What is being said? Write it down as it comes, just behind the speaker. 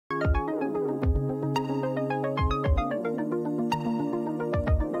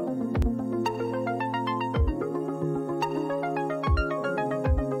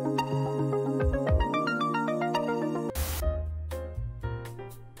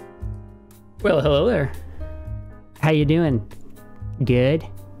Well, hello there. How you doing? Good?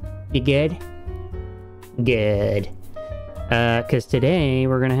 You good? Good. Cause today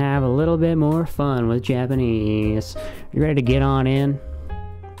we're gonna have a little bit more fun with Japanese. You ready to get on in?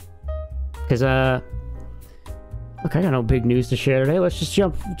 Cause, look, I got no big news to share today. Let's just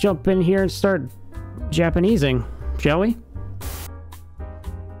jump in here and start Japanesing, shall we?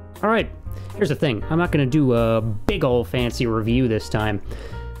 Alright, here's the thing. I'm not gonna do a big ol' fancy review this time.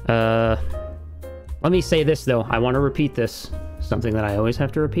 Let me say this, though. I want to repeat this. Something that I always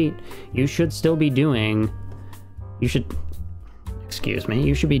have to repeat. You should still be doing... Excuse me.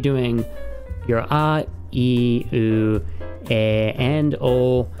 You should be doing your a, I, u, e, and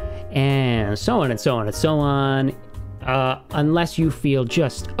o, and so on and so on and so on. Unless you feel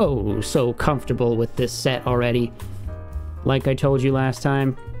just, oh, so comfortable with this set already. Like I told you last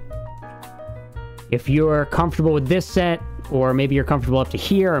time. If you're comfortable with this set, or maybe you're comfortable up to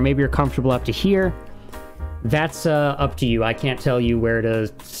here, or maybe you're comfortable up to here, that's up to you. I can't tell you where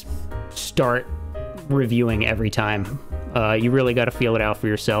to start reviewing every time. You really got to feel it out for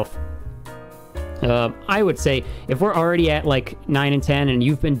yourself. I would say, if we're already at like 9 and 10, and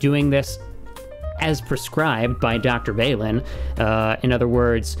you've been doing this as prescribed by Dr. Balin, in other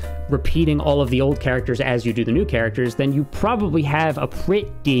words, repeating all of the old characters as you do the new characters, then you probably have a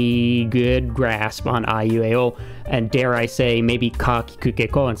pretty good grasp on IUAO, and dare I say, maybe ka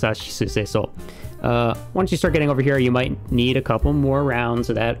kikuke ko and sashi so. Once you start getting over here, you might need a couple more rounds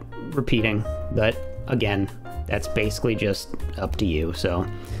of that repeating, but again, that's basically just up to you, so.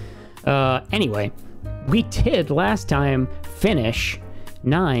 Anyway, we did last time finish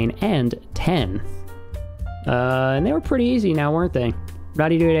 9 and 10. And they were pretty easy now, weren't they?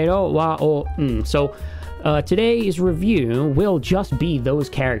 So, today's review will just be those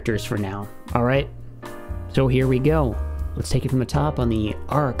characters for now, alright? So here we go. Let's take it from the top on the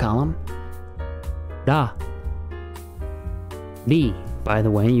R column. Da. Ri. By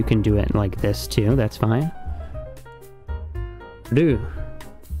the way, you can do it like this too, that's fine. Ru.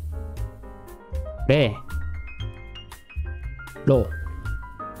 Re. Ro.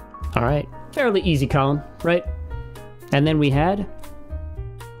 Alright, fairly easy column, right? And then we had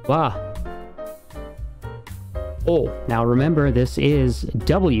Wa. O. Now remember, this is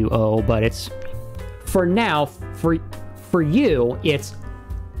W-O, but it's, for now, for you, it's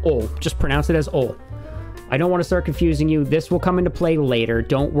O. Just pronounce it as O. I don't want to start confusing you. This will come into play later.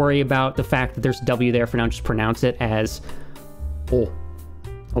 Don't worry about the fact that there's W there for now. Just pronounce it as O.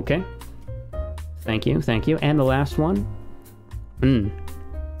 Okay? Thank you, thank you. And the last one?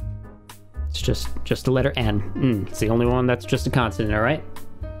 It's just the letter N. It's the only one that's just a consonant, alright?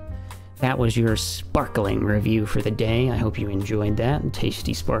 That was your sparkling review for the day. I hope you enjoyed that.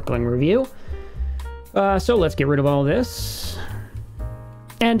 Tasty sparkling review. So let's get rid of all this.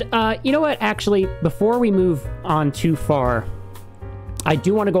 And, you know what? Actually, before we move on too far, I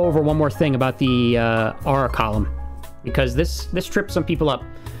do want to go over one more thing about the R column. Because this trips some people up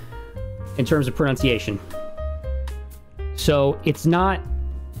in terms of pronunciation. So, it's not...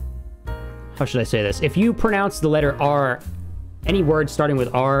 How should I say this? If you pronounce the letter R, any word starting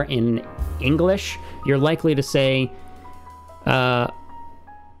with R in English, you're likely to say... for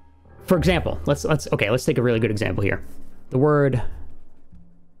example, let's take a really good example here. The word...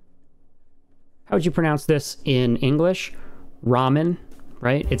 How would you pronounce this in English? Ramen,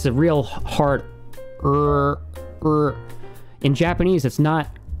 right? It's a real hard In Japanese, it's not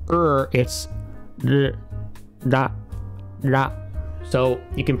it's da. So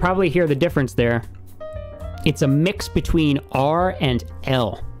you can probably hear the difference there. It's a mix between R and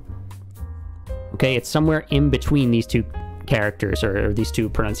L. Okay, it's somewhere in between these two characters or these two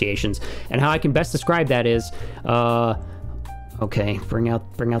pronunciations. And how I can best describe that is, okay, bring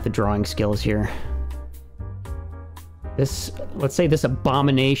out the drawing skills here. Let's say this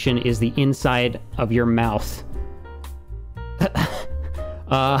abomination is the inside of your mouth.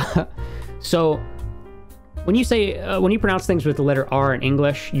 So when you pronounce things with the letter R in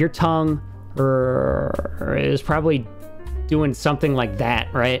English, your tongue is probably doing something like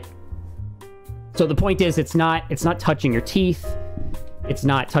that, right? So the point is, it's not touching your teeth. It's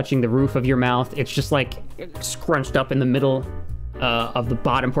not touching the roof of your mouth. It's just like scrunched up in the middle of the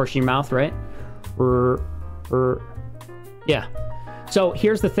bottom portion of your mouth, right? Yeah. So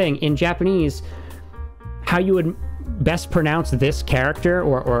here's the thing. In Japanese, how you would best pronounce this character,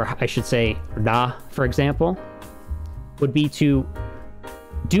 or I should say ra, for example, would be to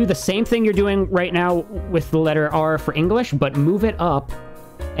do the same thing you're doing right now with the letter R for English, but move it up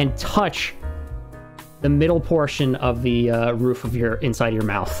and touch the middle portion of the roof of your inside of your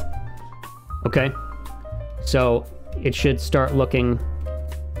mouth. Okay? So it should start looking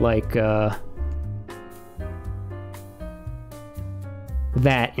like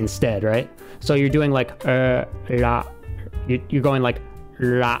that instead, right? So you're doing like la. You're going like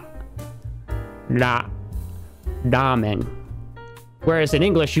la, la, ramen. Whereas in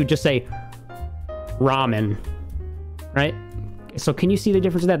English, you just say ramen, right? So can you see the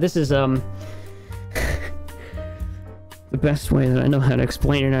difference of that? This is the best way that I know how to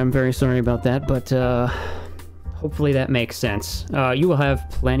explain it. I'm very sorry about that, but hopefully that makes sense. You will have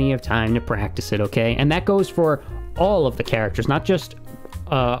plenty of time to practice it, okay? And that goes for all of the characters, not just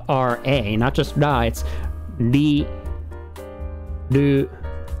R-A, not just da. It's li, du,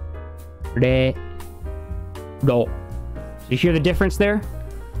 re, do. So you hear the difference there?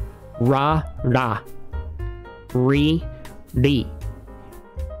 Ra, ra. Ri, ri.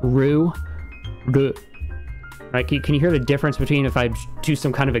 Ru, ru. Right, can you hear the difference between if I do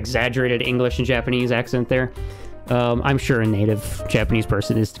some kind of exaggerated English and Japanese accent there? I'm sure a native Japanese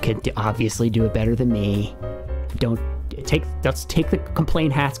person can obviously do it better than me. Let's take the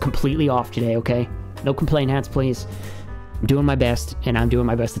complaint hats completely off today, okay? No complaint hats, please. I'm doing my best, and I'm doing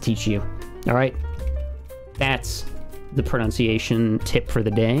my best to teach you. All right? That's the pronunciation tip for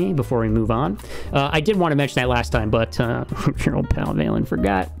the day before we move on. I did want to mention that last time, but your old pal Valen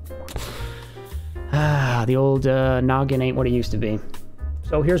forgot. The old noggin ain't what it used to be.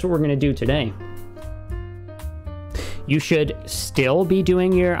 So here's what we're going to do today. You should still be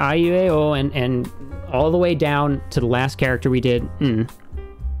doing your IUAO and all the way down to the last character we did.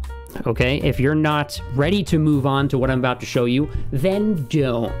 Okay, if you're not ready to move on to what I'm about to show you, then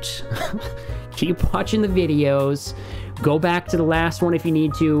don't. Keep watching the videos. Go back to the last one if you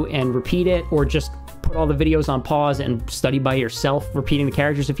need to and repeat it, or just put all the videos on pause and study by yourself, repeating the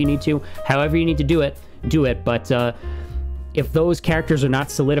characters if you need to. However you need to do it, do it. But if those characters are not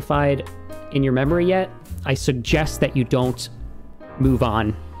solidified in your memory yet, I suggest that you don't move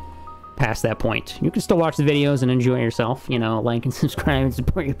on past that point. You can still watch the videos and enjoy yourself, you know, like and subscribe and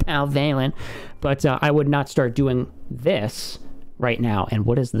support your pal Valen. But I would not start doing this right now. And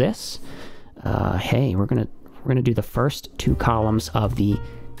what is this? Hey, we're gonna do the first 2 columns of the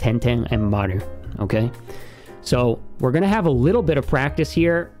Tenten and Maru. Okay, so we're gonna have a little bit of practice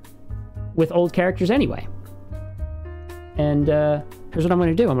here with old characters anyway. And here's what I'm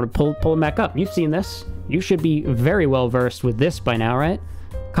gonna do. I'm gonna pull them back up. You've seen this. You should be very well versed with this by now, right?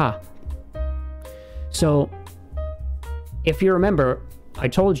 Ka. So if you remember, I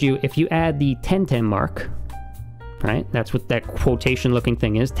told you if you add the Tenten mark, right? That's what that quotation looking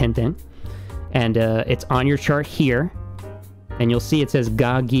thing is, Tenten. And it's on your chart here. And you'll see it says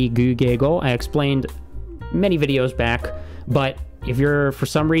ga, gi, gu, ge, go. I explained many videos back, but if you're for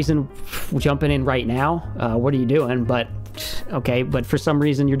some reason jumping in right now, what are you doing? But okay, but for some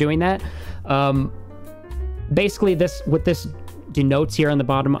reason you're doing that. Basically, what this denotes here on the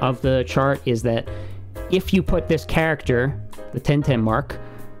bottom of the chart is that if you put this character, the Tenten mark,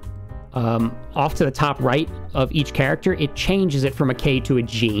 off to the top right of each character, it changes it from a K to a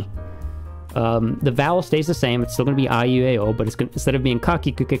G. The vowel stays the same. It's still going to be I, U, A, O, but instead of being ka,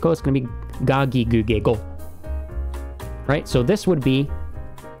 ki, ku, ke, ko, it's going to be ga, gi, gu, ge, go. Right? So this would be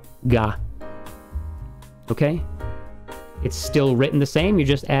ga. Okay? It's still written the same. You're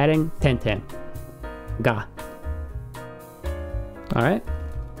just adding Tenten. Ga. All right?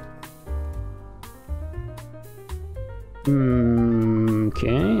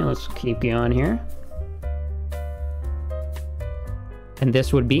 Okay, let's keep going here. And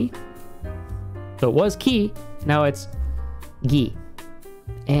this would be... So it was ki, now it's gi.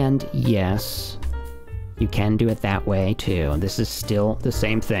 And yes, you can do it that way too. This is still the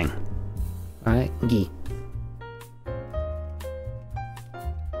same thing. All right, gi.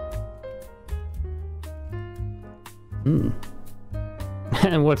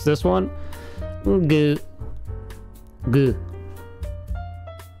 And what's this one? Gu. Gu.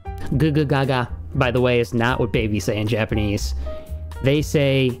 Gu gu gaga. By the way, is not what babies say in Japanese. They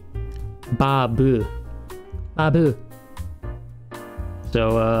say babu. Babu.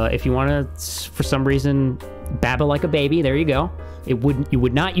 So if you want to, for some reason, babble like a baby, there you go. You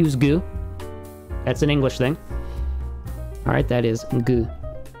would not use gu. That's an English thing. All right, that is gu.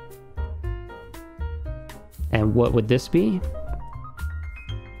 And what would this be?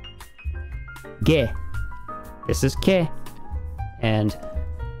 Ge. This is ke. And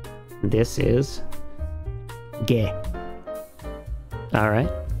this is ge. All right.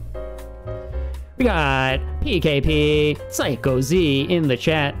 We got PKP Psycho Z in the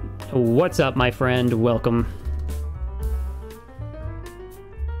chat. What's up, my friend? Welcome.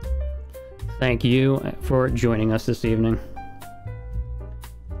 Thank you for joining us this evening.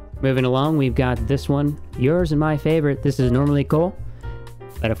 Moving along, we've got this one. Yours and my favorite. This is normally ko,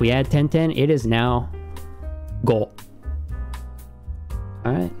 but if we add Tenten, it is now go.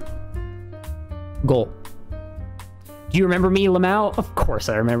 All right. Goal. Do you remember me, Lamau? Of course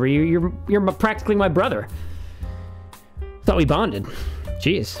I remember you. You're practically my brother. Thought we bonded.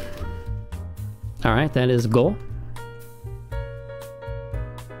 Jeez. All right, that is goal.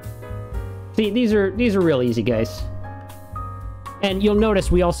 See, these are real easy, guys. And you'll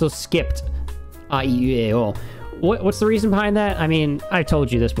notice we also skipped a, e, u, e, o. What's the reason behind that? I mean, I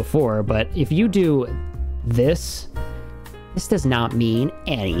told you this before, but if you do this does not mean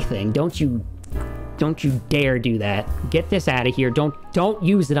anything. Don't you dare do that. Get this out of here. Don't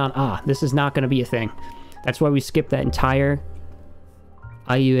use it on ah. This is not going to be a thing. That's why we skipped that entire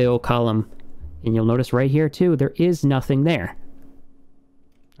a, e, u, e, o column. And you'll notice right here too, there is nothing there.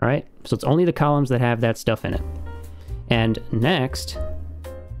 All right, so it's only the columns that have that stuff in it. And next,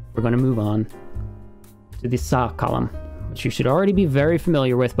 we're going to move on to the sa column, which you should already be very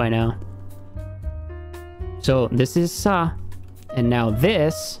familiar with by now. So this is sa, and now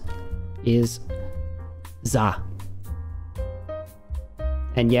this is za.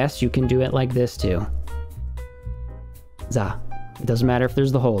 And yes, you can do it like this too. Za. It doesn't matter if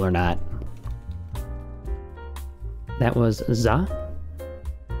there's the hole or not. That was za.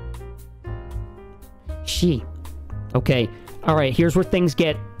 Shi. Okay. All right. Here's where things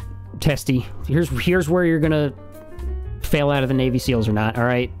get testy. Here's where you're gonna fail out of the Navy SEALs or not. All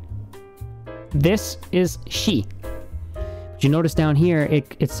right. This is shi. But you notice down here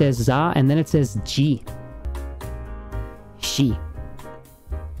it says za and then it says ji. Shi.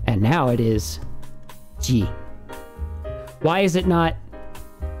 And now it is ji. Why is it not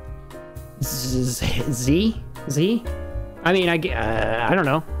z? Z? I mean, I don't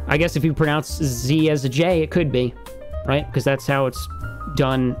know. I guess if you pronounce Z as a J, it could be, right? Because that's how it's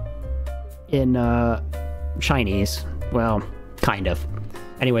done in Chinese. Well, kind of.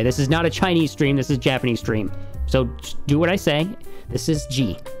 Anyway, this is not a Chinese stream. This is a Japanese stream. So do what I say. This is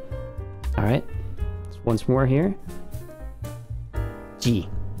G. All right. Once more here. G.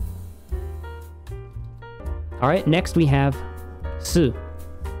 All right. Next we have Su,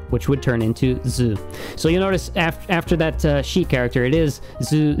 which would turn into zu. So you'll notice after that shi character, it is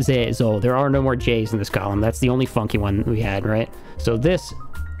zu, ze, zo. There are no more j's in this column. That's the only funky one we had, right? So this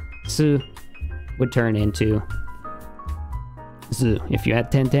su would turn into zu. If you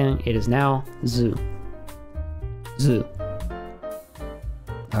add tenten, it is now zu. Zu.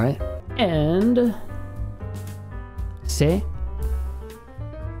 All right. And se.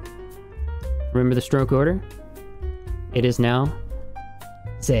 Remember the stroke order? It is now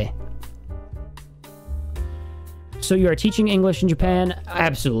ze. So you are teaching English in Japan?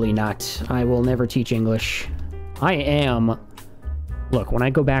 Absolutely not. I will never teach English. I am... Look, when I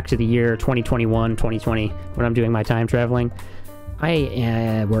go back to the year 2021, 2020, when I'm doing my time traveling,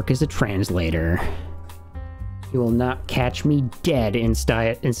 I work as a translator. You will not catch me dead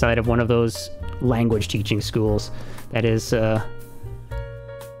inside of one of those language teaching schools. That is a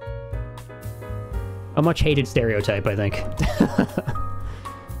much hated stereotype, I think.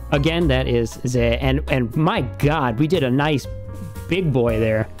 Again, that is ze, and my God, we did a nice big boy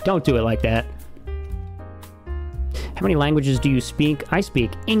there. Don't do it like that. How many languages do you speak? I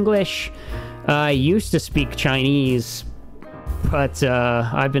speak English. I used to speak Chinese, but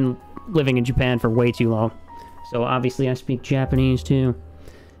I've been living in Japan for way too long. So obviously I speak Japanese too.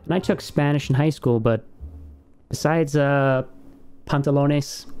 And I took Spanish in high school, but besides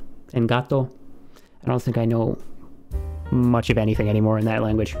pantalones and gato, I don't think I know much of anything anymore in that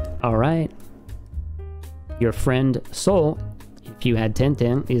language. All right. Your friend Sol, if you had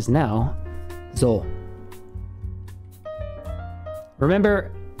tenten, is now Zo.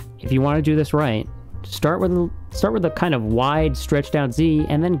 Remember, if you want to do this right, start with a kind of wide, stretched out Z,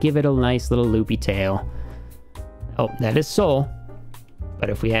 and then give it a nice little loopy tail. Oh, that is Sol. But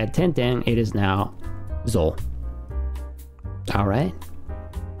if we had tenten, it is now Zo. All right.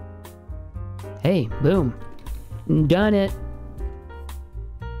 Hey, boom. Done it.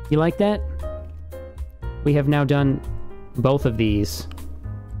 You like that? We have now done both of these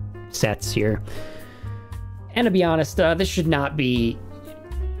sets here. And to be honest, this should not be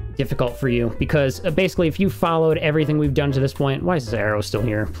difficult for you, because basically if you followed everything we've done to this point... Why is this arrow still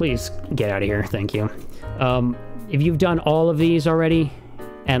here? Please get out of here. Thank you. If you've done all of these already,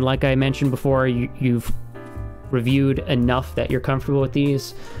 and like I mentioned before, you've reviewed enough that you're comfortable with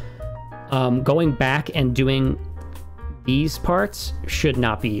these, going back and doing these parts should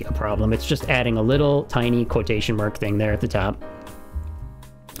not be a problem. It's just adding a little tiny quotation mark thing there at the top.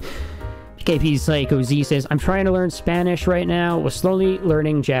 KP Psycho Z says, I'm trying to learn Spanish right now. We're slowly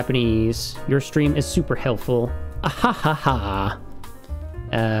learning Japanese. Your stream is super helpful. Ah ha ha ha.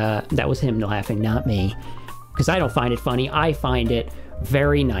 That was him laughing, not me. because I don't find it funny. I find it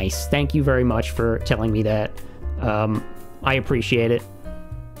very nice. Thank you very much for telling me that. I appreciate it.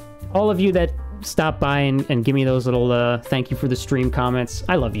 All of you that stop by and give me those little thank you for the stream comments.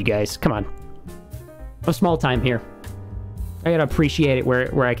 I love you guys. Come on. I'm small time here. I gotta appreciate it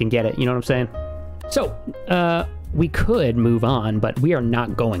where I can get it. You know what I'm saying? So, we could move on, but we are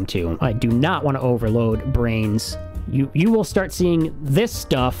not going to. I do not want to overload brains. You will start seeing this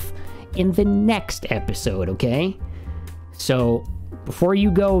stuff in the next episode, okay? So, before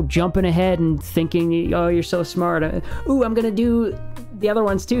you go jumping ahead and thinking, oh, you're so smart. Ooh, I'm gonna do the other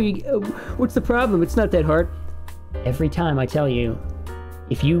ones too. What's the problem? It's not that hard. Every time I tell you,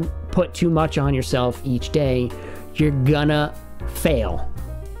 if you put too much on yourself each day, you're gonna fail.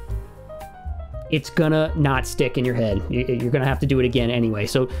 It's gonna not stick in your head. You're gonna have to do it again anyway.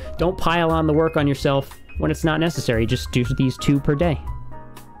 So don't pile on the work on yourself when it's not necessary. Just do these 2 per day.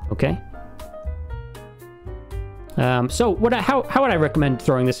 Okay? So how would I recommend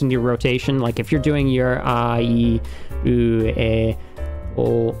throwing this into your rotation? Like if you're doing your I, U, E,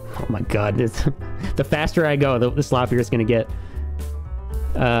 O, oh my god, the faster I go, the sloppier it's gonna get.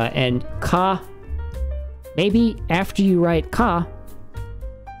 And ka, maybe after you write ka,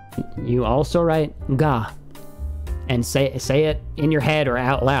 you also write ga. And say it in your head or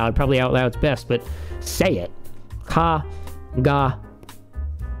out loud. Probably out loud's best, but say it. Ka, ga,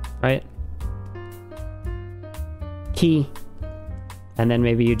 right? Ki, and then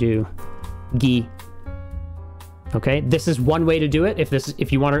maybe you do gi. Okay, this is one way to do it.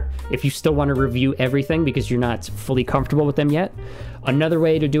 If you still want to review everything because you're not fully comfortable with them yet. Another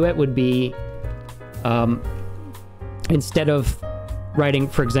way to do it would be, instead of writing,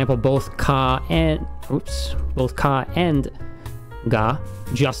 for example, both ka and ga,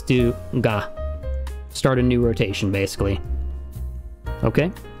 just do ga. Start a new rotation, basically.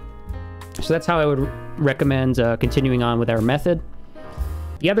 Okay. So that's how I would recommend continuing on with our method.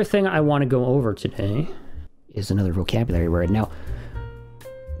 The other thing I want to go over today is another vocabulary word. Now,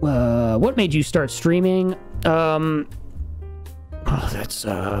 what made you start streaming? Oh,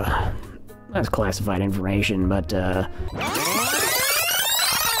 that's classified information, but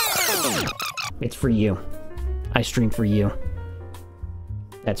it's for you. I stream for you.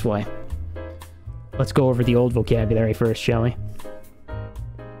 That's why. Let's go over the old vocabulary first, shall we?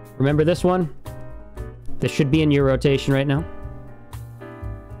 Remember this one? This should be in your rotation right now.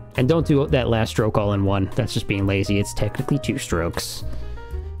 And don't do that last stroke all in one. That's just being lazy. It's technically 2 strokes.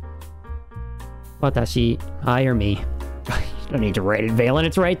 Watashi, I or me. You don't need to write it, Valen.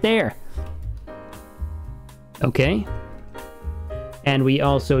 It's right there. Okay. And we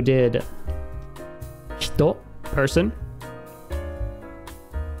also did hito, person.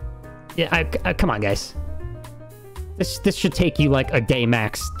 Yeah, come on, guys. This should take you like a day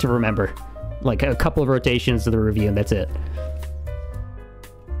max to remember. Like a couple of rotations of the review, and that's it.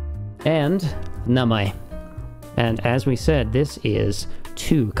 And namae. And as we said, this is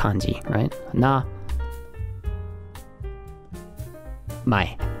 2 kanji, right? Na.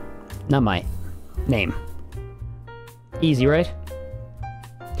 Mai. Namae. Name. Easy, right?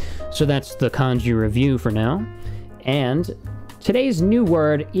 So that's the kanji review for now. And today's new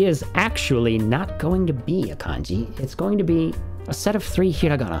word is actually not going to be a kanji. It's going to be a set of 3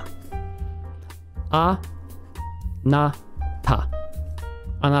 hiragana. A, na, ta.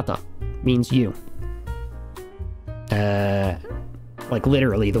 Anata means you. Like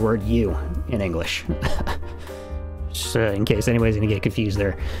literally the word you in English. Just in case anybody's gonna get confused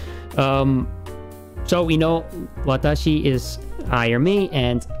there. So we know watashi is I or me,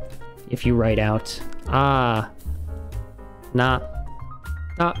 and if you write out na,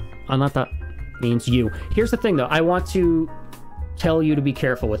 ta, anata means you. Here's the thing though, I want to tell you to be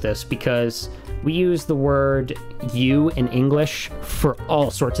careful with this because we use the word you in English for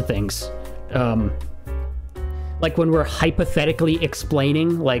all sorts of things. Like when we're hypothetically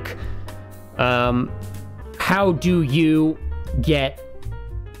explaining, like, how do you get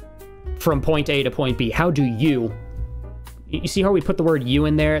from point A to point B? How do you? You see how we put the word you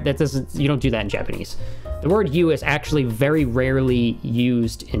in there? That doesn't, you don't do that in Japanese. The word you is actually very rarely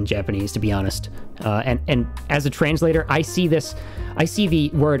used in Japanese, to be honest. And as a translator, I see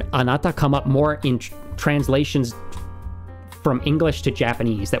the word anata come up more in translations from English to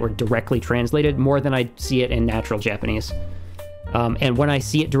Japanese that were directly translated more than I see it in natural Japanese. And when I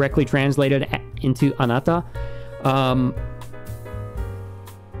see it directly translated into anata,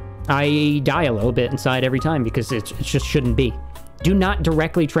 I die a little bit inside every time because it just shouldn't be. Do not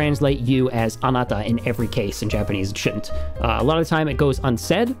directly translate you as anata in every case in Japanese. It shouldn't. A lot of the time it goes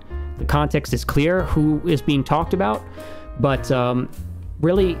unsaid. The context is clear who is being talked about, but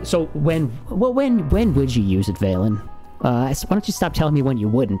Really? So when would you use it, Valen? Why don't you stop telling me when you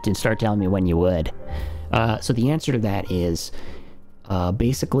wouldn't and start telling me when you would? So the answer to that is,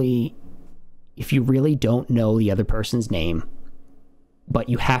 basically, if you really don't know the other person's name, but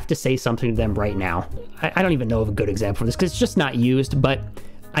you have to say something to them right now. I don't even know of a good example for this, because it's just not used, but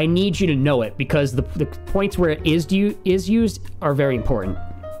I need you to know it, because the points where it is used are very important.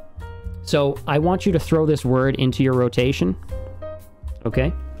 So I want you to throw this word into your rotation,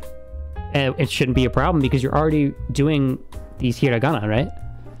 okay? And it shouldn't be a problem, because you're already doing these hiragana, right?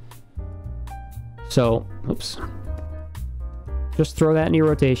 So, oops. Just throw that in your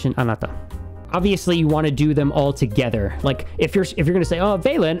rotation, anata. Obviously, you want to do them all together. Like, if you're gonna say, "Oh,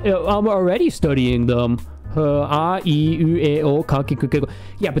 Valen, I'm already studying them." A, I, U, E, O, Ka, Ki, Ku, Ke, Ko.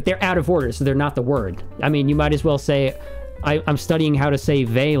 Yeah, but they're out of order, so they're not the word. I mean, you might as well say, I'm studying how to say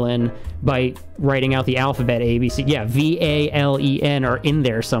Valen by writing out the alphabet A, B, C. Yeah, V-A-L-E-N are in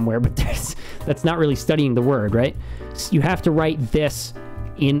there somewhere, but that's not really studying the word, right? So you have to write this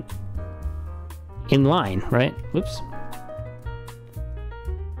in line, right? Whoops.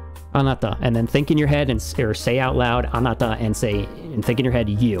 Anata, and then think in your head or say out loud anata and think in your head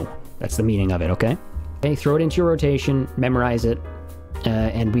you. That's the meaning of it, okay? Okay, throw it into your rotation, memorize it,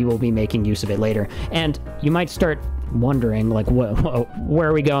 and we will be making use of it later. And you might start wondering, like, where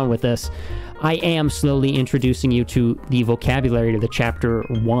are we going with this? I am slowly introducing you to the vocabulary of the chapter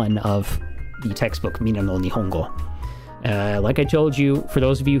 1 of the textbook, Minna no Nihongo. Like I told you, for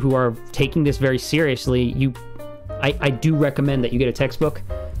those of you who are taking this very seriously, I do recommend that you get a textbook.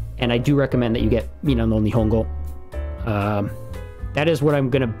 And I do recommend that you get Minna no Nihongo. That is what I'm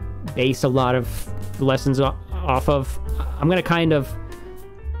going to base a lot of lessons off of. I'm going to kind of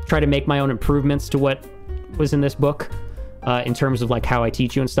try to make my own improvements to what was in this book in terms of like how I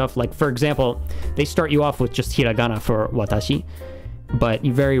teach you and stuff. Like, for example, they start you off with just hiragana for watashi, but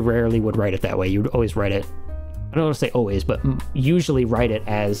you very rarely would write it that way. You would always write it, I don't want to say always, but usually write it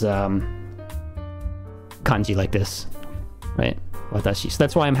as kanji like this, right? Watashi. So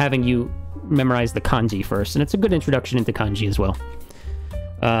that's why I'm having you memorize the kanji first, and it's a good introduction into kanji as well.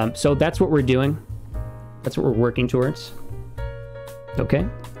 So that's what we're doing. That's what we're working towards. Okay.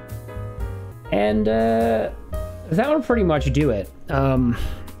 And that will pretty much do it. Oh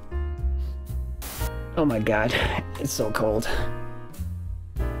my god, it's so cold.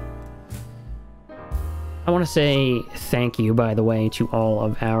 I want to say thank you, by the way, to all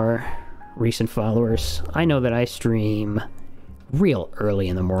of our recent followers. I know that I stream real early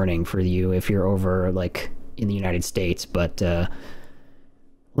in the morning for you if you're over, like, in the United States, but,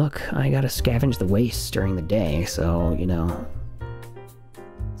 look, I gotta scavenge the waste during the day, so, you know,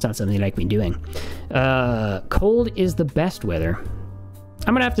 it's not something I like me doing. Cold is the best weather.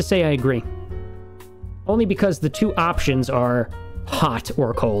 I'm gonna have to say I agree. Only because the two options are hot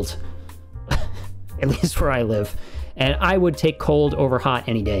or cold. At least where I live. And I would take cold over hot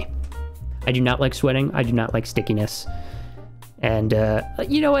any day. I do not like sweating. I do not like stickiness. And,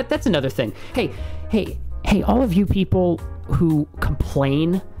 you know what? That's another thing. Hey, all of you people who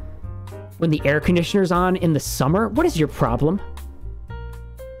complain when the air conditioner's on in the summer, what is your problem?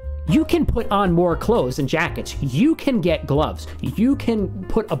 You can put on more clothes and jackets. You can get gloves. You can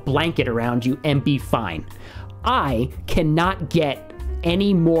put a blanket around you and be fine. I cannot get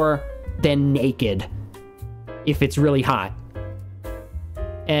any more than naked if it's really hot.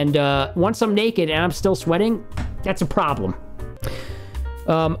 And, once I'm naked and I'm still sweating, that's a problem.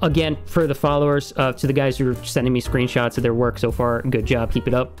 Again, for the followers, to the guys who are sending me screenshots of their work so far, good job, keep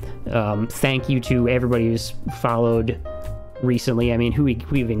it up. Thank you to everybody who's followed recently. I mean, who we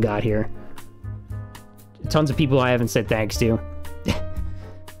even got here? Tons of people I haven't said thanks to.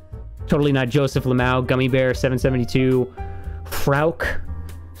 Totally Not Joseph Lamau, Gummy Bear 772, Frauk,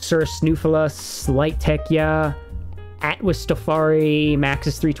 Sir Snoofala, Slight Tekya, Atwas Stafari,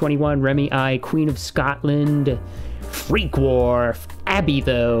 Maxis 321, Remy I, Queen of Scotland, Freak War, Abby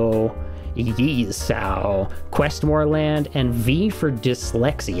though, Yeesow, Questmoreland, and V for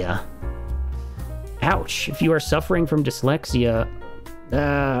Dyslexia. Ouch. If you are suffering from dyslexia,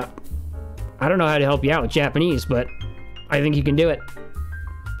 I don't know how to help you out with Japanese, but I think you can do it.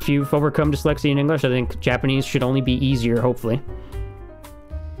 If you've overcome dyslexia in English, I think Japanese should only be easier, hopefully.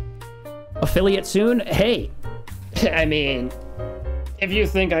 Affiliate soon? Hey, I mean, if you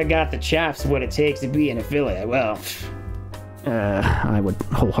think I got the chops what it takes to be an affiliate, well, I would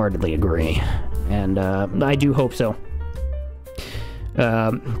wholeheartedly agree. And I do hope so.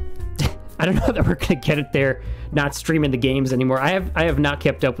 I don't know that we're gonna get it there, not streaming the games anymore. I have not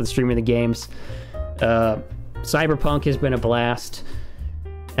kept up with streaming the games. Cyberpunk has been a blast.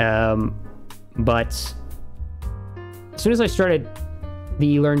 But as soon as I started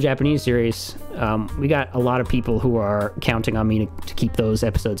the Learn Japanese series, we got a lot of people who are counting on me to keep those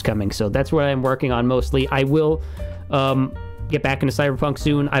episodes coming. So that's what I'm working on mostly. I will get back into Cyberpunk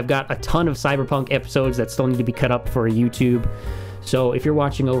soon. I've got a ton of Cyberpunk episodes that still need to be cut up for YouTube. So if you're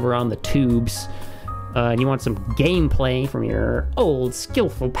watching over on the tubes, and you want some gameplay from your old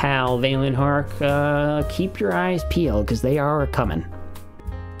skillful pal Valen Hark, keep your eyes peeled, because they are coming.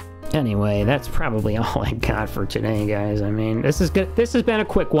 Anyway, that's probably all I got for today, guys. I mean, this is good. This has been a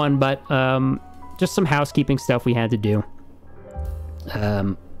quick one, but just some housekeeping stuff we had to do.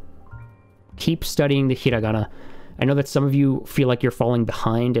 Keep studying the hiragana. I know that some of you feel like you're falling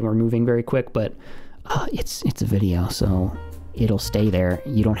behind and we're moving very quick, but it's a video, so it'll stay there.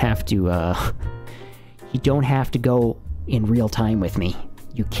 You don't have to you don't have to go in real time with me.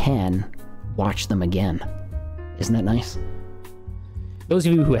 You can watch them again. Isn't that nice? Those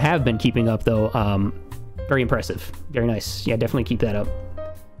of you who have been keeping up, though, very impressive. Very nice. Yeah, definitely keep that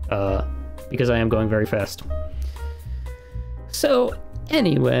up. Because I am going very fast. So,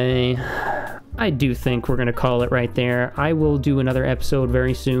 anyway, I do think we're going to call it right there. I will do another episode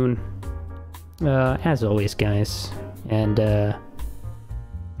very soon. As always, guys. And,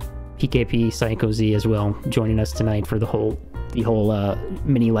 PKP Psycho Z as well, joining us tonight for the whole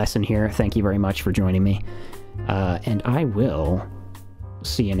mini lesson here. Thank you very much for joining me. And I will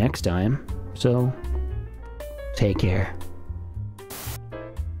see you next time. So, take care.